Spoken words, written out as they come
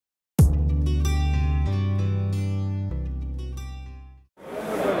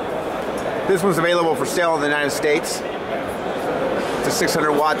This one's available for sale in the United States. It's a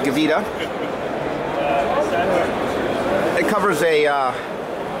 600 watt Gavita. It covers a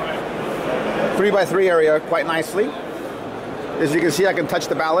 3x3 area quite nicely. As you can see, I can touch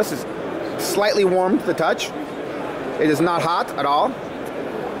the ballast. It's slightly warm to the touch. It is not hot at all.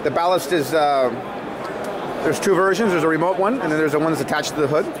 The ballast is, there's two versions. There's a remote one, and then there's the one that's attached to the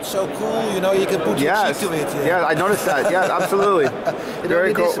hood. It's so cool, you know, you can put your cheek to it. Yeah, I noticed that. Yeah, absolutely.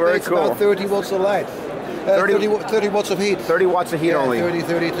 Very cool. Very cool. About 30 watts of light. 30 watts of heat. 30 watts of heat only.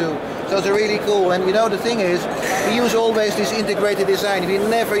 32. So it's really cool. And you know, the thing is, we use always this integrated design. We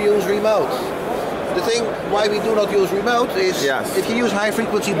never use remote. The thing why we do not use remote is if you use high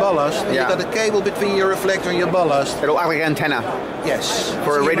frequency ballast, you got a cable between your reflector and your ballast. It'll act like an antenna. Yes.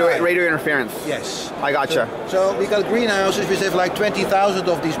 For radio interference. Yes. I gotcha. So we got greenhouses which have like 20,000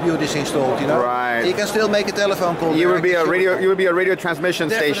 of these beauties installed, you know. Right. You can still make a telephone call. You would be a radio transmission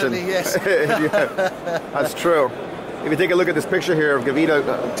station. Yes. That's true. If you take a look at this picture here of Gavita,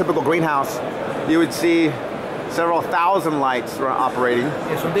 a typical greenhouse, you would see several thousand lights operating.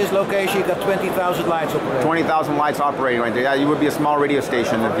 Yes, from this location you got 20,000 lights operating. 20,000 lights operating right there. Yeah, you would be a small radio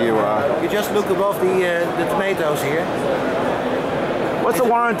station if you... You just look above the tomatoes here. What's the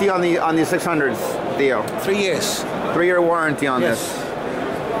warranty on the 600s, Theo? 3 years. 3-year warranty on this.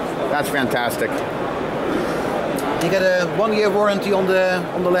 That's fantastic. You get a 1-year warranty on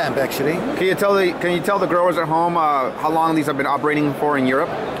the lamp, actually. Can you tell the growers at home how long these have been operating for in Europe?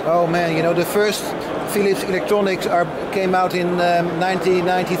 Oh man, you know, the first Philips electronics came out in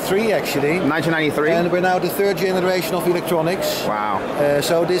 1993 actually. 1993? And we're now the 3rd generation of electronics. Wow.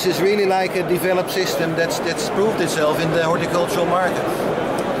 So this is really like a developed system that's proved itself in the horticultural market.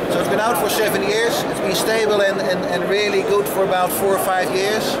 So it's been out for 7 years. It's been stable and really good for about 4 or 5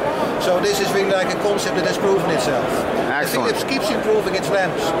 years. So this is really like a concept that has proven itself. Excellent. Philips keeps improving its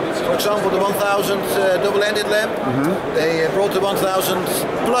lamps. For example, the 1000 double-ended lamp, they brought the 1000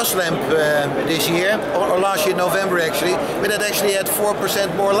 plus lamp this year, or last year, November actually, but it actually had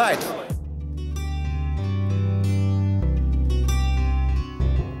 4% more light.